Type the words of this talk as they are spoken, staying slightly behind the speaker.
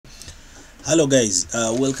Hello guys,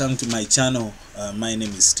 welcome to my channel. My name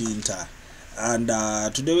is Tinta, and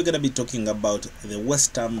today we're gonna be talking about the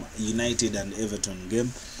West Ham United and Everton game.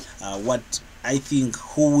 What I think,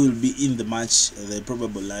 who will be in the match, the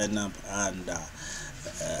probable lineup, and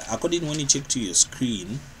according when you check to your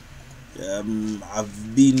screen,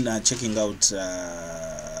 I've been checking out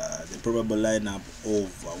the probable lineup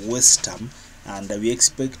of West Ham, and we're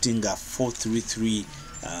expecting a 4-3-3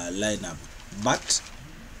 lineup, but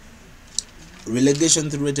relegation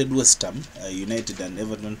rated West Ham United and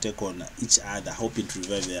Everton take on each other, hoping to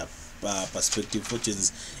revive their prospective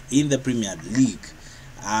fortunes in the Premier League.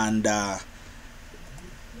 And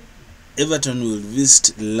Everton will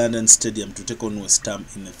visit London Stadium to take on West Ham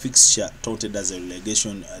in a fixture touted as a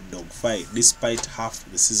relegation dogfight, despite half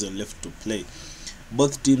the season left to play.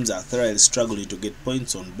 Both teams are thoroughly struggling to get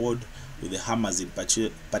points on board, with the Hammers in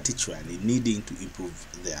particularly needing to improve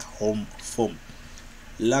their home form.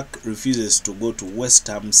 Luck refuses to go to West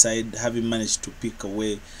Ham side, having managed to pick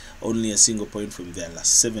away only a single point from their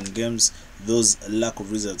last 7 games. Those lack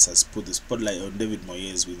of results has put the spotlight on David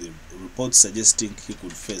Moyes, with the reports suggesting he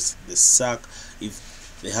could face the sack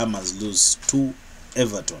if the Hammers lose to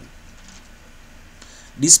Everton.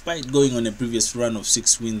 Despite going on a previous run of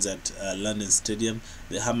 6 wins at London Stadium,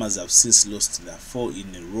 the Hammers have since lost their 4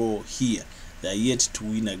 in a row here. They are yet to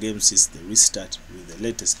win a game since the restart, with the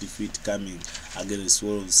latest defeat coming against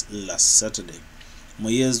Wolves last Saturday.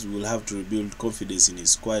 Moyes will have to rebuild confidence in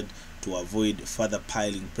his squad to avoid further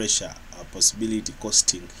piling pressure, a possibility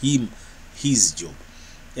costing him his job.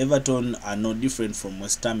 Everton are no different from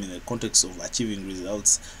West Ham in the context of achieving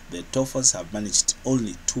results. The Toffers have managed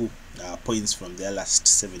only 2 points from their last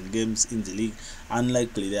 7 games in the league.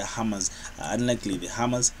 Unlike the Hammers,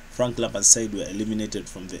 Frank Lampard's side were eliminated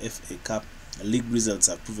from the FA Cup. League results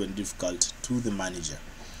have proven difficult to the manager.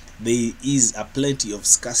 There is a plenty of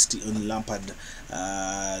scarcity on Lampard's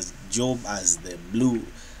job as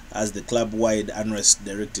the club-wide unrest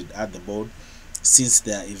directed at the board. Since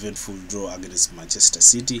their eventful draw against Manchester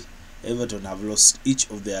City, Everton have lost each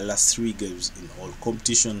of their last 3 games in all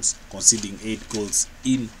competitions, conceding 8 goals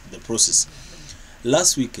in the process.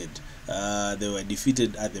 Last weekend, they were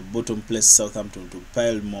defeated at the bottom place Southampton to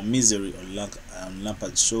pile more misery on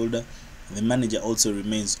Lampard's shoulder. The manager also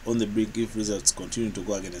remains on the brink if results continue to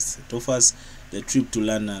go against the Toffers. The trip to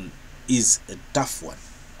London is a tough one.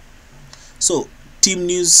 So, team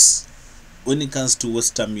news when it comes to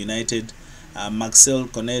West Ham United. Marcel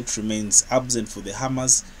Cornet remains absent for the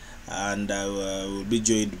Hammers and will be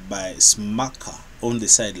joined by Smaka on the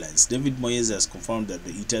sidelines. David Moyes has confirmed that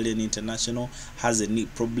the Italian international has a knee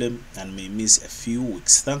problem and may miss a few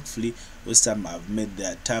weeks. Thankfully, West Ham have made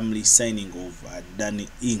their timely signing of Danny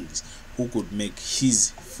Ings, who could make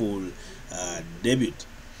his full debut.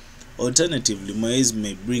 Alternatively, Moyes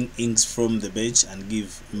may bring Ings from the bench and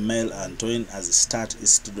give Mel Antoine as a start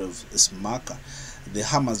instead of Smaka. The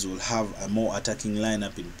Hammers will have a more attacking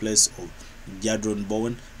lineup in place of Jadron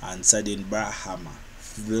Bowen and Sadin Brahama,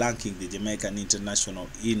 flanking the Jamaican international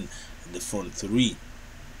in the front 3.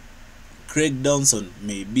 Craig Dawson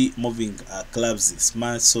may be moving clubs this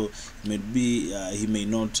month, so he may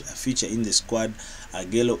not feature in the squad.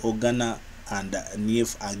 Agelo Ogana and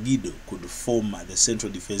Nief Agido could form the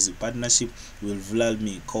central defensive partnership, with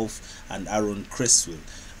Vladimir Kof and Aaron Cresswell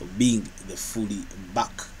being the fully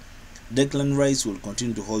back. Declan Rice will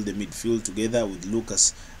continue to hold the midfield together with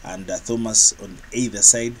Lucas and Thomas on either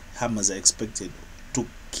side. Hammers are expected to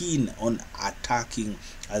keen on attacking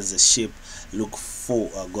as the shape look for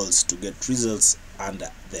goals to get results under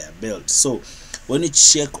their belt. So when you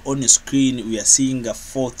check on your screen, we are seeing a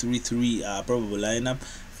 4-3-3 probable lineup.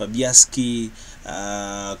 Fabianski,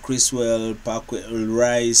 Criswell, Parkwell,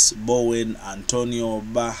 Rice, Bowen, Antonio,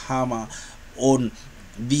 Bahama on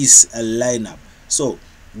this lineup. So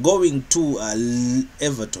going to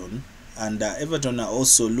Everton, and Everton are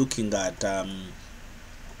also looking at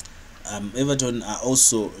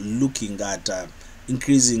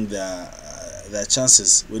increasing their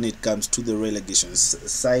chances when it comes to the relegation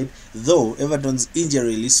side, though Everton's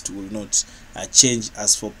injury list will not change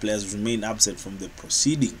as 4 players remain absent from the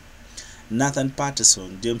proceeding. Nathan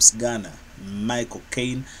Patterson, James Garner, Michael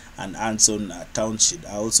Caine and Anson Townshend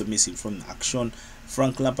are also missing from action.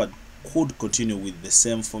 Frank Lampard could continue with the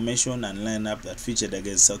same formation and lineup that featured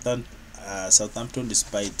against Southampton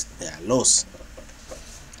despite their loss.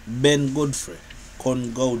 Ben Godfrey,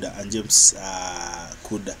 Con Gouda and James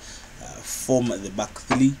could form the back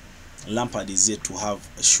 3. Lampard is yet to have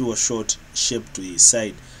a sure short shape to his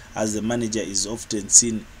side, as the manager is often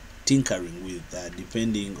seen tinkering with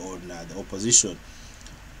depending on the opposition.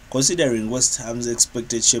 Considering West Ham's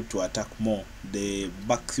expected shape to attack more, the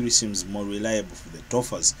back three seems more reliable for the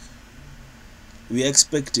Toffers. We are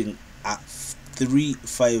expecting a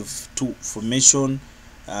 3-5-2 formation.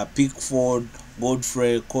 Pickford,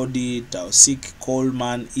 Godfrey, Cody, Tausik,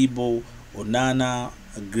 Coleman, Ibo, Onana,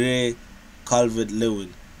 Gray,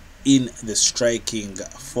 Calvert-Lewin in the striking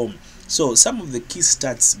form. So some of the key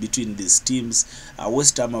stats between these teams: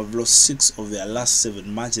 West Ham have lost 6 of their last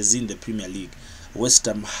 7 matches in the Premier League. West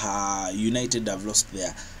Ham United have lost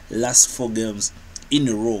their last 4 games in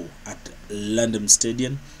a row at London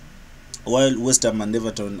Stadium, while West Ham and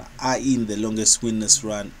Everton are in the longest winless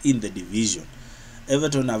run in the division.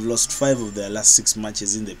 Everton have lost 5 of their last 6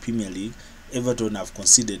 matches in the Premier League. Everton have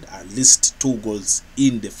conceded at least 2 goals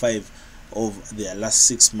in the 5 of their last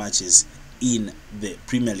 6 matches in the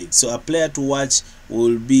Premier League. So a player to watch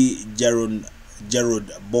will be Jarrod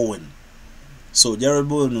Bowen. So Jarrod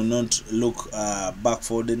Bowen will not look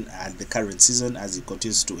backfolded at the current season as he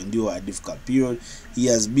continues to endure a difficult period. He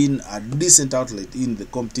has been a decent outlet in the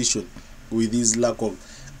competition with his lack of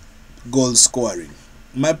goal scoring.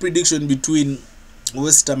 My prediction between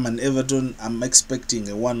West Ham and Everton, I'm expecting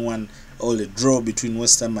a 1-1 or a draw between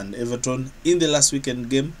West Ham and Everton in the last weekend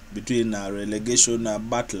game between relegation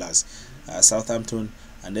battlers Southampton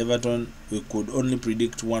and Everton. We could only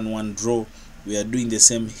predict 1-1 draw. We are doing the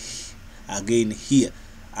same again here,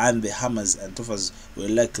 and the Hammers and Toffers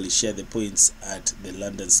will likely share the points at the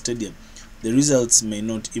London Stadium. The results may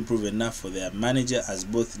not improve enough for their manager, as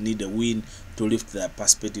both need a win to lift their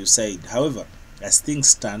prospective side. However, as things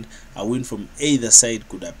stand, a win from either side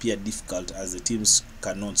could appear difficult, as the teams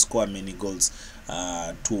cannot score many goals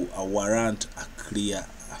to warrant a clear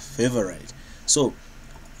favorite. So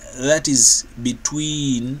that is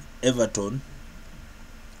between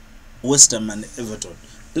West Ham and Everton.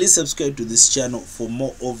 Please subscribe to this channel for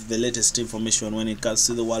more of the latest information when it comes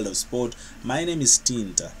to the world of sport. My name is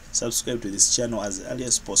Tinta. Subscribe to this channel as early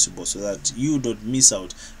as possible so that you don't miss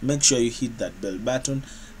out. Make sure you hit that bell button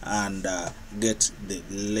and get the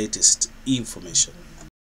latest information.